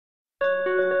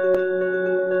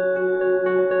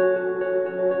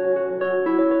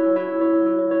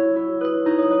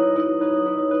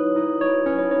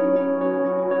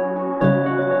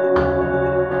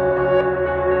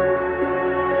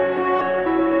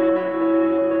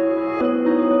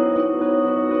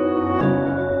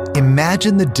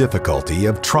Imagine the difficulty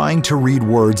of trying to read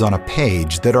words on a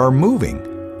page that are moving,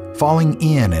 falling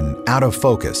in and out of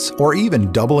focus, or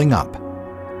even doubling up.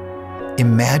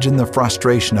 Imagine the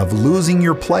frustration of losing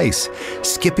your place,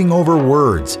 skipping over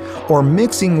words, or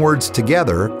mixing words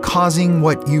together, causing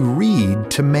what you read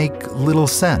to make little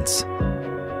sense.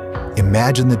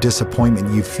 Imagine the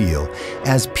disappointment you feel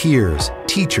as peers,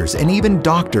 teachers, and even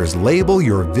doctors label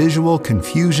your visual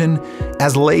confusion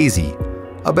as lazy,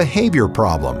 a behavior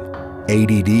problem,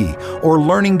 ADD, or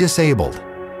learning disabled.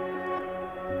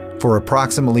 For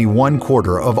approximately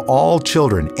 1/4 of all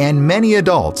children and many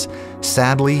adults,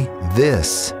 sadly,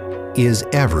 this is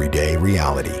everyday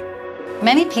reality.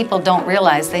 Many people don't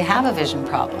realize they have a vision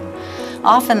problem.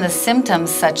 Often the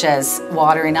symptoms such as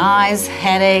watering eyes,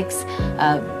 headaches,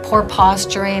 poor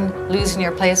posturing, losing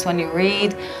your place when you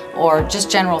read, or just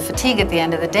general fatigue at the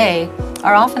end of the day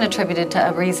are often attributed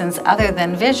to reasons other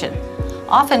than vision.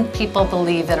 Often people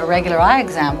believe that a regular eye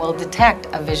exam will detect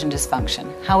a vision dysfunction.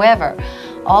 However,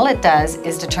 all it does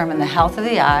is determine the health of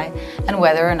the eye and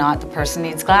whether or not the person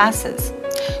needs glasses.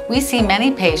 We see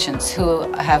many patients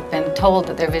who have been told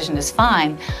that their vision is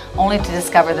fine, only to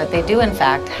discover that they do in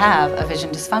fact have a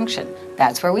vision dysfunction.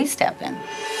 That's where we step in.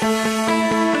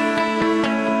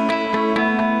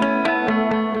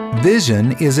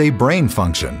 Vision is a brain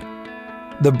function.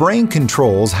 The brain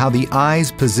controls how the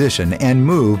eyes position and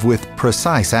move with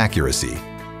precise accuracy.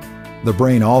 The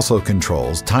brain also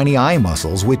controls tiny eye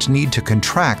muscles which need to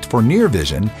contract for near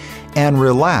vision and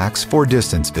relax for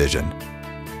distance vision.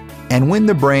 And when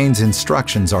the brain's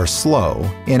instructions are slow,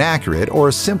 inaccurate,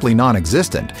 or simply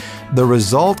non-existent, the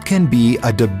result can be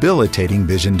a debilitating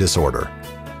vision disorder.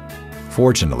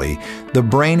 Fortunately, the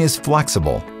brain is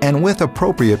flexible, and with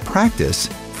appropriate practice,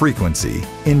 frequency,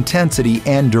 intensity,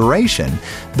 and duration,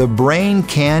 the brain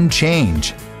can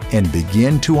change and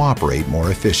begin to operate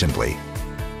more efficiently.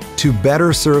 To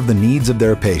better serve the needs of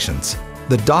their patients,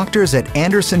 the doctors at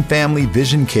Anderson Family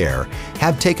Vision Care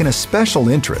have taken a special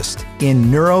interest in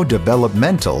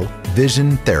neurodevelopmental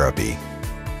vision therapy.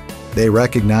 They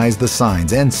recognize the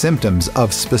signs and symptoms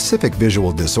of specific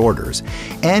visual disorders,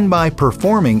 and by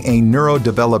performing a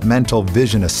neurodevelopmental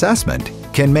vision assessment,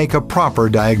 can make a proper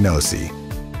diagnosis.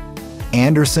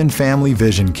 Anderson Family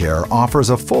Vision Care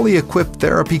offers a fully equipped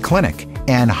therapy clinic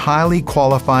and highly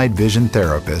qualified vision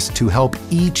therapists to help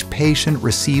each patient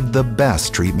receive the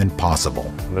best treatment possible.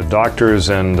 The doctors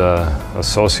and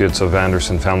associates of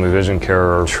Anderson Family Vision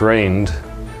Care are trained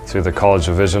through the College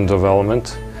of Vision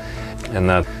Development, and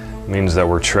that means that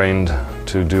we're trained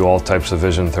to do all types of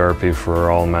vision therapy for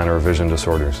all manner of vision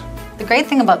disorders. The great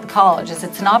thing about the college is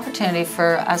it's an opportunity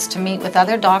for us to meet with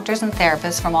other doctors and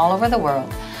therapists from all over the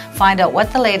world, find out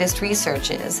what the latest research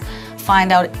is,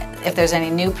 find out if there's any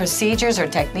new procedures or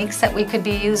techniques that we could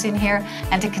be using here,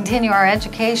 and to continue our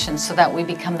education so that we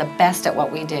become the best at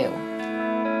what we do.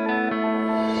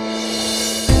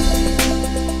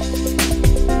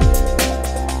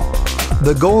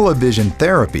 The goal of vision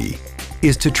therapy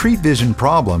is to treat vision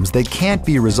problems that can't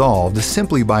be resolved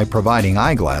simply by providing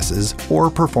eyeglasses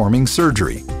or performing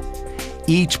surgery.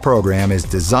 Each program is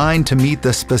designed to meet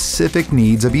the specific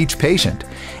needs of each patient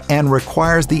and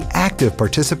requires the active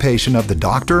participation of the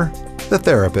doctor, the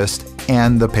therapist,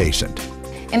 and the patient.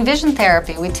 In vision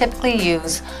therapy, we typically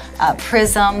use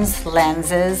prisms,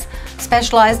 lenses,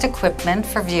 specialized equipment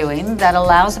for viewing that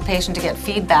allows a patient to get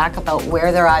feedback about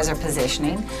where their eyes are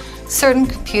positioning. Certain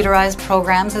computerized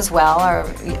programs as well are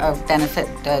benefit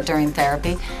during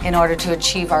therapy in order to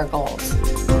achieve our goals.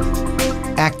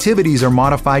 Activities are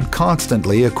modified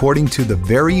constantly according to the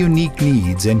very unique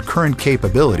needs and current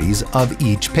capabilities of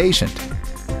each patient.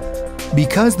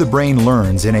 Because the brain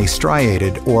learns in a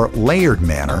striated or layered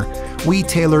manner, we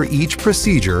tailor each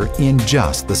procedure in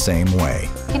just the same way.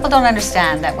 People don't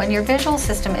understand that when your visual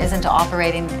system isn't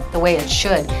operating the way it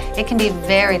should, it can be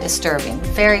very disturbing,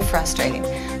 very frustrating.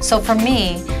 So for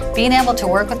me, being able to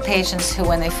work with patients who,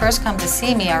 when they first come to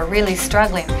see me, are really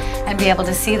struggling, and be able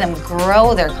to see them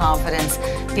grow their confidence,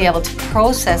 be able to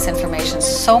process information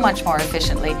so much more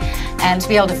efficiently, and to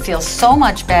be able to feel so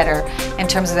much better in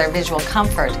terms of their visual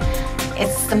comfort,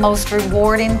 it's the most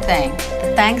rewarding thing.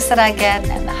 The thanks that I get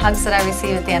and the hugs that I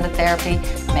receive at the end of therapy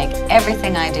make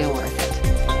everything I do worth it.